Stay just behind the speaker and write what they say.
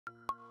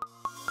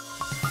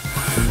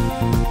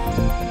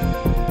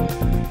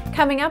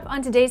Coming up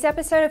on today's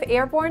episode of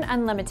Airborne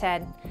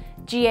Unlimited,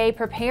 GA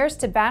prepares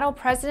to battle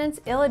President's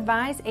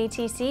ill-advised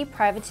ATC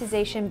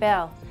privatization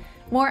bill.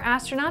 More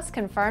astronauts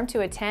confirmed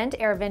to attend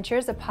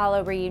AirVenture's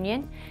Apollo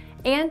reunion,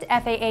 and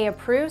FAA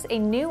approves a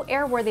new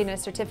airworthiness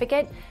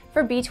certificate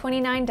for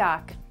B-29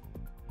 dock.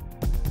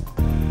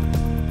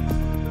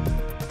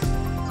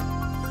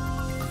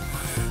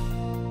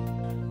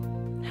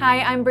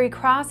 Hi, I'm Bree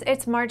Cross.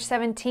 It's March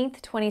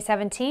 17th,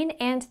 2017,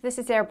 and this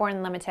is Airborne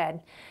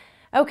Unlimited.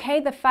 Okay,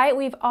 the fight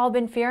we've all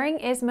been fearing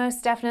is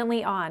most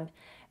definitely on.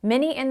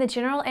 Many in the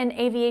general and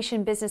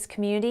aviation business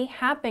community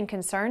have been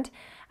concerned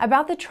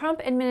about the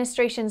Trump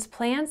administration's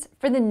plans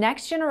for the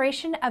next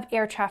generation of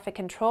air traffic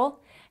control,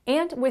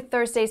 and with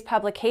Thursday's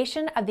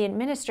publication of the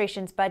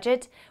administration's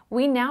budget,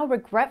 we now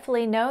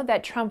regretfully know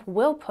that Trump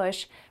will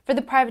push for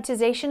the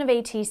privatization of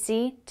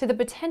ATC to the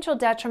potential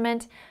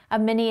detriment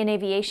of many in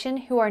aviation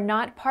who are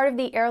not part of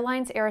the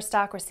airline's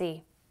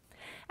aerostocracy.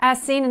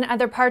 As seen in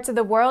other parts of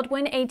the world,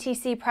 when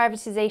ATC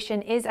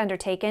privatization is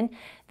undertaken,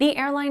 the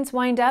airlines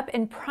wind up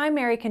in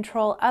primary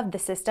control of the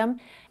system,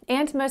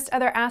 and most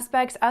other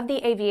aspects of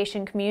the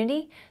aviation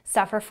community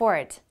suffer for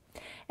it.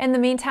 In the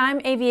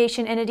meantime,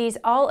 aviation entities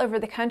all over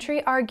the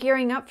country are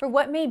gearing up for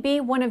what may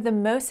be one of the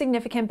most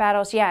significant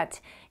battles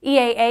yet.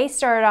 EAA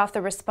started off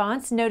the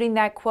response, noting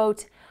that,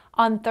 quote,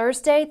 "On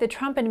Thursday, the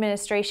Trump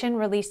administration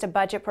released a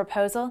budget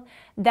proposal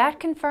that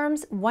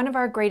confirms one of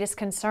our greatest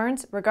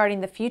concerns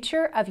regarding the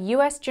future of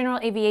U.S. general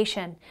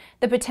aviation,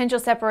 the potential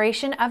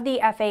separation of the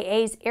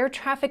FAA's air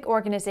traffic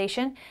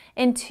organization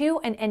into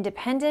an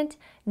independent,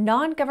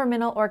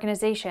 non-governmental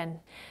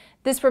organization."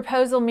 This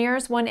proposal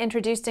mirrors one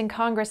introduced in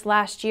Congress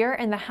last year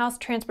in the House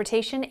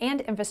Transportation and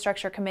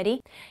Infrastructure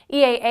Committee.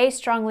 EAA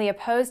strongly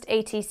opposed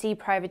ATC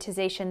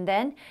privatization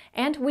then,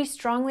 and we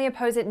strongly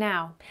oppose it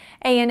now.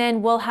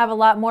 ANN will have a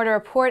lot more to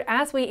report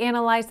as we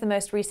analyze the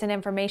most recent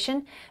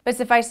information, but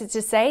suffice it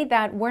to say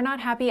that we're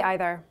not happy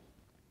either.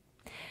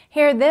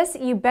 Hear this,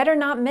 you better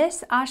not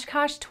miss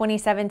Oshkosh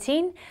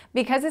 2017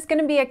 because it's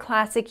going to be a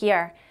classic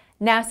year.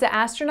 NASA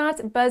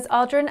astronauts Buzz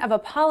Aldrin of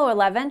Apollo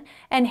 11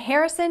 and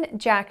Harrison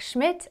Jack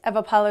Schmitt of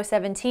Apollo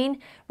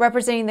 17,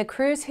 representing the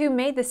crews who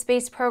made the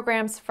space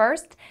program's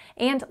first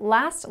and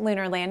last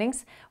lunar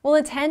landings, will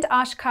attend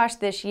Oshkosh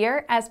this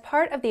year as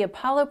part of the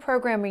Apollo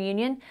program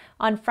reunion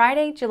on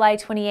Friday, July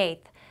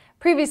 28th.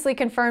 Previously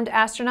confirmed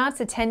astronauts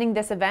attending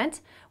this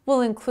event will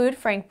include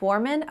Frank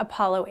Borman,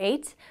 Apollo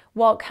 8,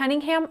 Walt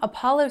Cunningham,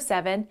 Apollo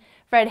 7,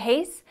 Fred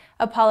Haise,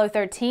 Apollo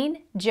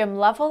 13, Jim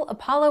Lovell,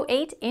 Apollo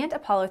 8 and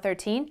Apollo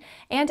 13,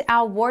 and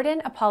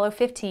Worden, Apollo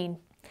 15.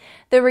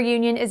 The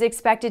reunion is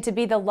expected to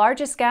be the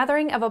largest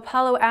gathering of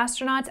Apollo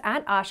astronauts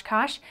at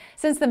Oshkosh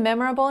since the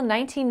memorable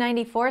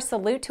 1994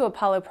 Salute to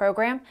Apollo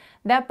program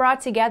that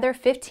brought together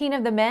 15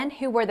 of the men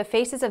who were the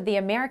faces of the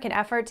American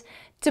effort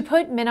to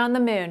put men on the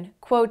moon.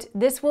 Quote,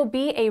 "This will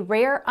be a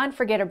rare,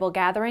 unforgettable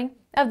gathering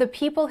of the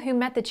people who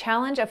met the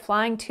challenge of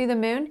flying to the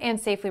moon and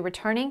safely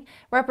returning,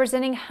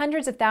 representing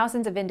hundreds of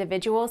thousands of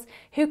individuals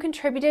who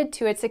contributed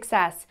to its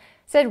success,"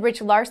 said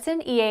Rich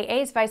Larson,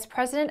 EAA's Vice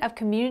President of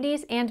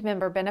Communities and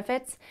Member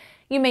Benefits.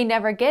 "You may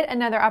never get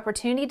another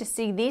opportunity to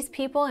see these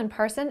people in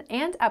person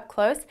and up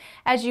close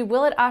as you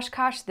will at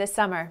Oshkosh this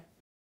summer."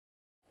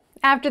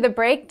 After the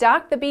break,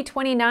 Dock the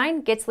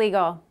B-29 gets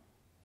legal.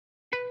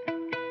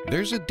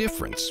 There's a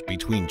difference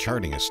between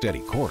charting a steady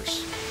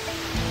course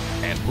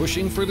and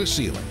pushing for the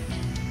ceiling.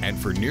 And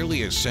for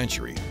nearly a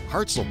century,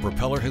 Hartzell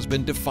Propeller has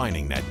been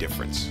defining that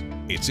difference.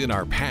 It's in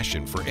our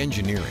passion for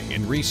engineering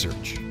and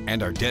research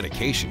and our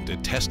dedication to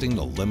testing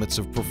the limits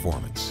of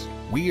performance.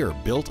 We are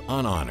built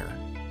on honor.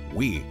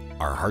 We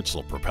are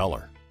Hartzell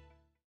Propeller.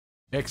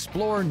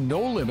 Explore no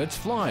limits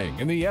flying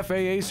in the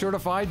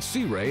FAA-certified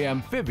Sea Ray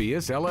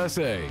Amphibious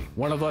LSA,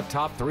 one of the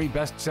top 3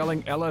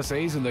 best-selling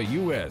LSAs in the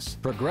U.S.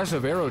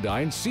 Progressive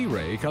Aerodyne Sea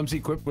Ray comes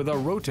equipped with a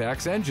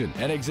Rotax engine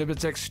and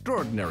exhibits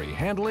extraordinary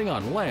handling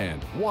on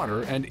land,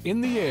 water, and in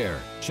the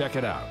air. Check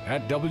it out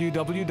at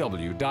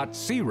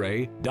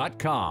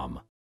www.searay.com.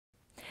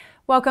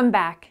 Welcome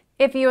back.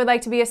 If you would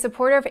like to be a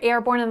supporter of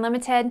Airborne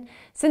Unlimited,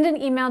 send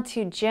an email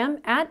to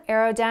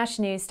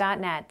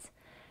jim@aero-news.net.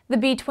 The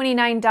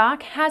B-29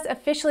 dock has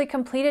officially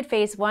completed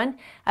Phase 1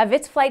 of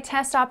its flight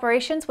test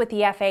operations, with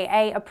the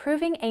FAA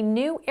approving a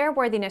new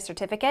airworthiness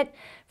certificate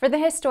for the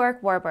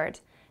historic warbird.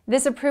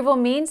 This approval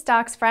means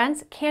Doc's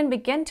friends can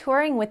begin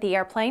touring with the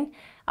airplane,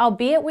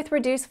 albeit with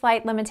reduced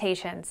flight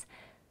limitations.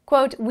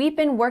 Quote, "We've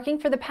been working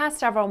for the past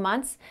several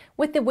months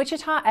with the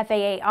Wichita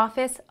FAA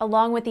office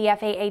along with the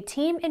FAA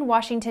team in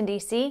Washington,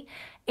 D.C.,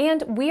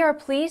 and we are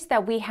pleased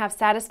that we have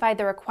satisfied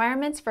the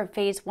requirements for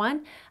Phase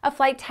 1 of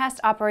flight test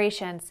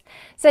operations,"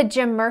 said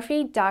Jim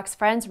Murphy, Doc's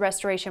Friends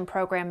Restoration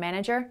Program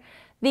Manager.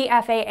 The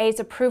FAA's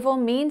approval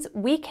means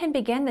we can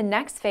begin the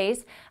next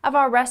phase of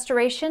our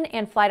restoration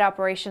and flight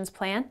operations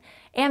plan,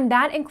 and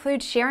that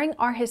includes sharing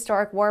our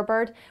historic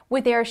warbird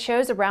with air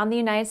shows around the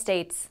United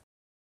States.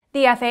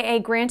 The FAA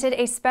granted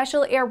a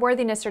special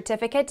airworthiness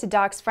certificate to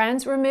Doc's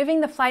Friends, removing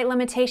the flight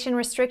limitation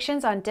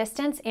restrictions on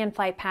distance and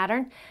flight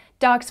pattern.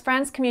 Doc's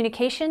Friends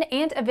communication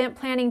and event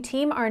planning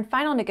team are in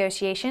final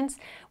negotiations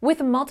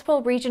with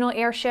multiple regional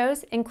air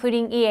shows,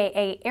 including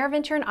EAA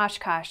AirVenture in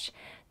Oshkosh.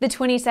 The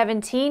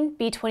 2017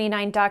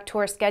 B-29 Doc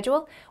Tour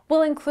schedule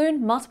will include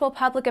multiple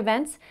public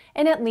events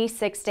in at least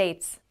 6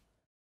 states.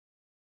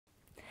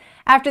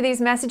 After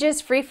these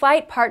messages,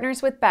 FreeFlight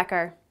partners with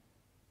Becker.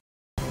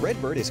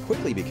 Redbird is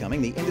quickly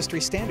becoming the industry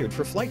standard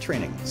for flight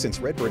training. Since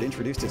Redbird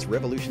introduced its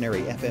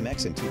revolutionary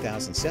FMX in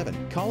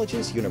 2007,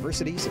 colleges,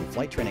 universities, and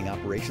flight training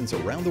operations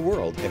around the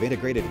world have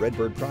integrated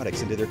Redbird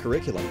products into their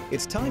curriculum.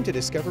 It's time to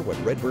discover what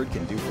Redbird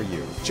can do for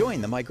you.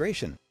 Join the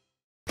migration.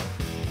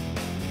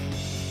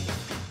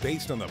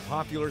 Based on the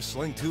popular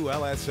Sling 2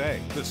 LSA,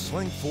 the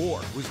Sling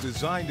 4 was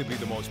designed to be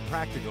the most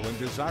practical and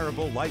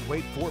desirable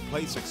lightweight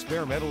 4-place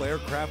experimental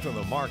aircraft on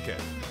the market.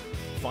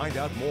 Find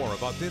out more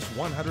about this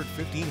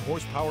 115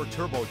 horsepower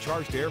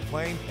turbocharged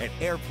airplane at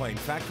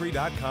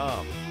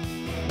airplanefactory.com.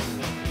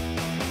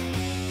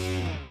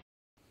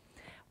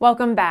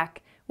 Welcome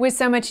back. With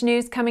so much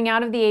news coming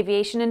out of the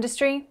aviation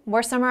industry,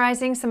 we're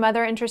summarizing some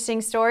other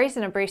interesting stories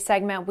in a brief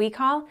segment we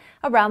call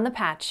Around the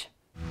Patch.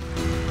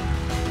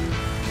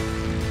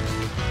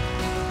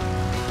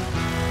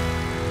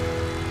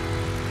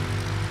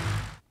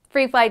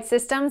 FreeFlight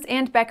Systems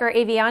and Becker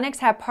Avionics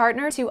have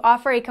partnered to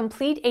offer a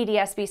complete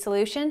ADS-B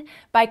solution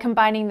by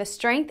combining the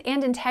strength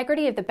and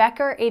integrity of the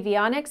Becker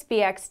Avionics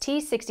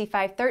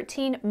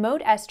BXT6513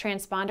 Mode S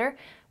transponder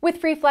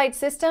with FreeFlight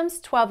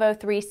Systems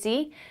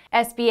 1203C,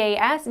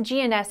 SBAS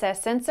GNSS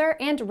sensor,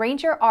 and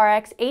Ranger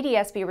RX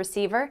ADS-B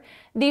receiver.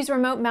 These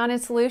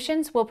remote-mounted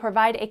solutions will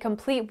provide a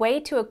complete way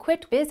to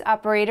equip biz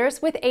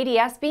operators with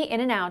ADS-B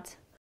in and out.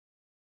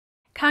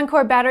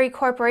 Concorde Battery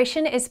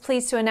Corporation is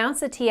pleased to announce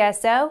the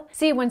TSO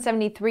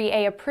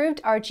C173A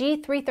approved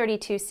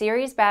RG332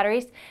 series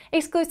batteries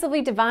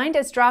exclusively designed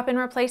as drop-in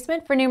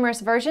replacement for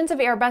numerous versions of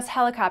Airbus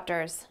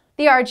helicopters.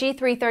 The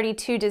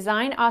RG332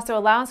 design also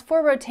allows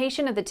for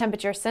rotation of the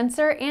temperature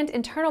sensor and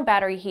internal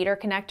battery heater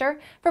connector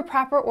for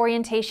proper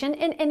orientation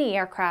in any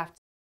aircraft.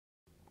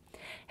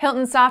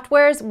 Hilton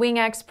Software's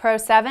WingX Pro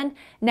 7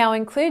 now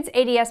includes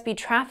ADS-B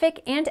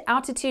traffic and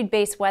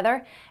altitude-based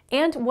weather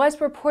and was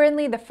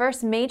reportedly the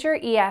first major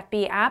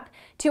EFB app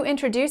to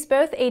introduce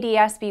both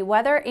ADS-B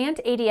weather and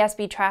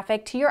ADS-B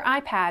traffic to your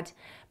iPad.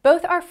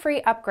 Both are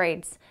free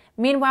upgrades.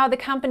 Meanwhile, the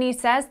company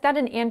says that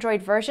an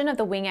Android version of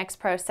the WingX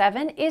Pro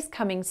 7 is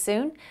coming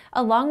soon,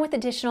 along with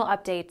additional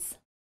updates.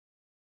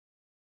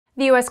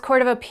 The U.S.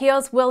 Court of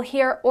Appeals will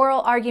hear oral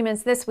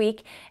arguments this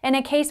week in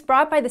a case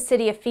brought by the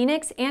City of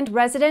Phoenix and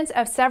residents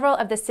of several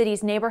of the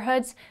city's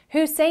neighborhoods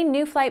who say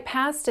new flight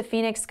paths to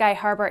Phoenix Sky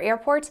Harbor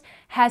Airport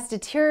has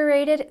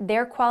deteriorated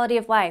their quality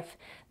of life.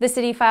 The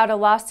city filed a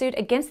lawsuit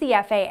against the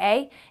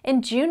FAA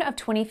in June of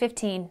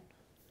 2015.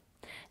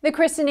 The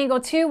Christen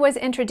Eagle II was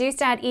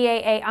introduced at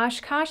EAA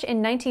Oshkosh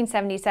in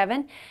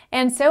 1977,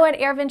 and so at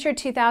AirVenture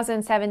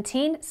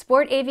 2017,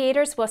 sport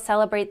aviators will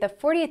celebrate the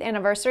 40th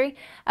anniversary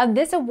of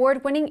this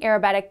award-winning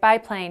aerobatic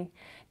biplane.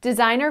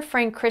 Designer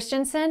Frank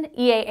Christensen,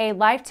 EAA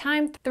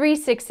Lifetime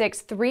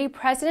 3663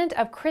 President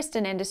of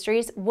Christen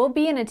Industries, will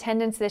be in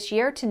attendance this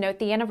year to note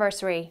the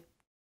anniversary.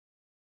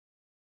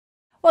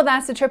 Well,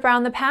 that's the trip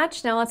around the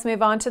patch. Now let's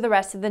move on to the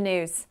rest of the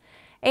news.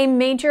 A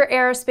major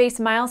aerospace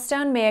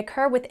milestone may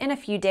occur within a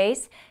few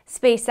days.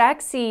 SpaceX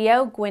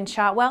CEO Gwynne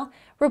Shotwell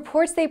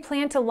reports they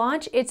plan to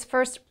launch its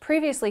first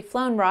previously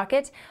flown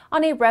rocket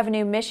on a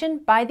revenue mission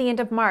by the end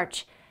of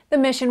March. The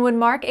mission would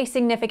mark a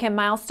significant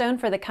milestone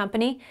for the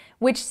company,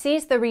 which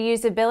sees the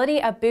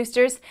reusability of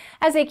boosters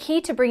as a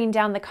key to bringing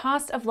down the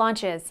cost of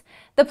launches.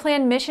 The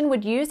planned mission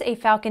would use a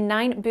Falcon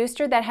 9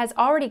 booster that has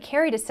already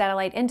carried a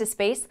satellite into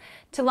space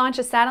to launch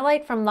a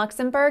satellite from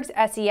Luxembourg's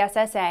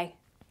SESSA.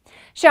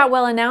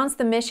 Shotwell announced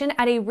the mission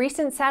at a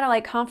recent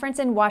satellite conference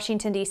in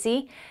Washington,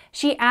 D.C.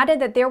 She added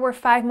that there were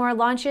 5 more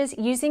launches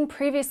using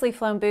previously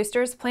flown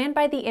boosters planned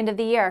by the end of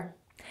the year.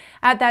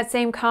 At that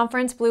same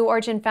conference, Blue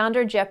Origin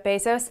founder Jeff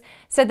Bezos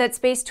said that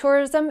space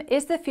tourism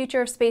is the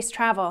future of space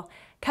travel.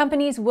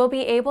 Companies will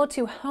be able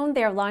to hone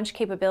their launch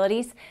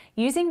capabilities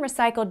using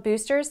recycled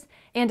boosters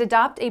and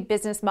adopt a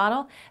business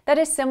model that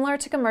is similar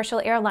to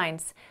commercial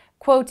airlines.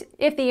 Quote,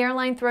 if the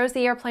airline throws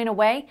the airplane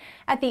away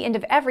at the end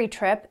of every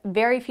trip,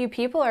 very few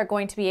people are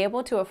going to be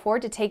able to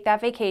afford to take that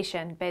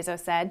vacation,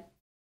 Bezos said.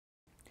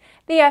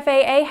 The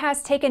FAA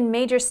has taken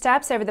major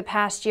steps over the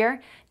past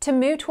year to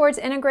move towards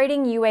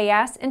integrating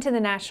UAS into the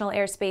National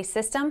Airspace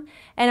System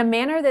in a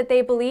manner that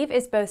they believe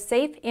is both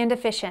safe and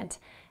efficient.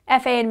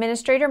 FAA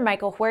Administrator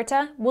Michael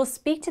Huerta will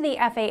speak to the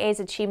FAA's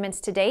achievements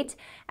to date,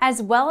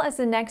 as well as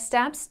the next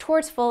steps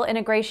towards full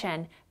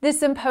integration. This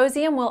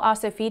symposium will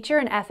also feature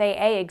an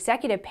FAA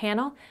executive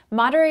panel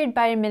moderated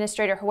by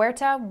Administrator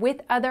Huerta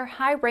with other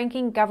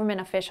high-ranking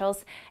government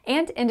officials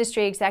and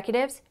industry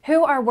executives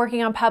who are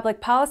working on public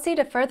policy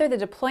to further the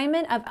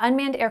deployment of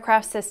unmanned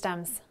aircraft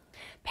systems.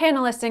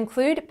 Panelists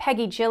include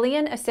Peggy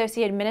Gillian,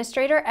 Associate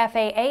Administrator,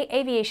 FAA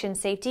Aviation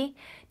Safety,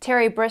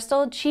 Terry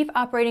Bristol, Chief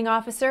Operating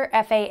Officer,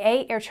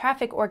 FAA Air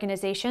Traffic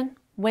Organization,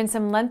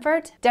 Winsome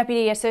Linford,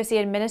 Deputy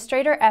Associate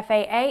Administrator,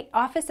 FAA,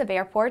 Office of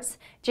Airports,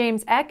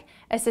 James Eck,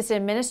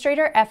 Assistant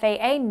Administrator,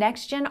 FAA,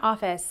 Next Gen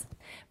Office.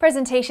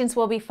 Presentations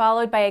will be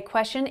followed by a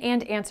question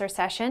and answer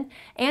session,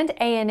 and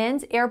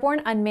ANN's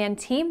Airborne Unmanned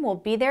Team will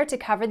be there to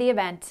cover the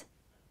event.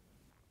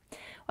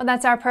 Well,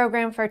 that's our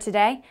program for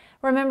today.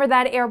 Remember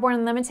that Airborne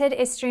Unlimited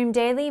is streamed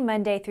daily,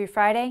 Monday through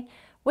Friday,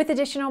 with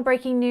additional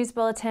breaking news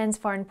bulletins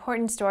for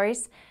important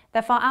stories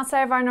that fall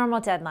outside of our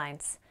normal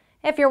deadlines.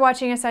 If you're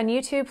watching us on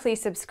YouTube,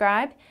 please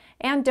subscribe,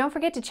 and don't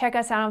forget to check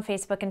us out on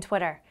Facebook and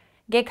Twitter.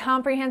 Get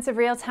comprehensive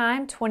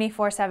real-time,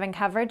 24/7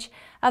 coverage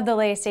of the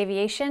latest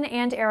aviation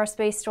and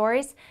aerospace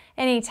stories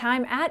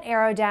anytime at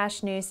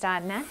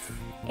aero-news.net.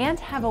 And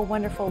have a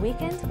wonderful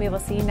weekend. We will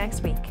see you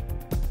next week.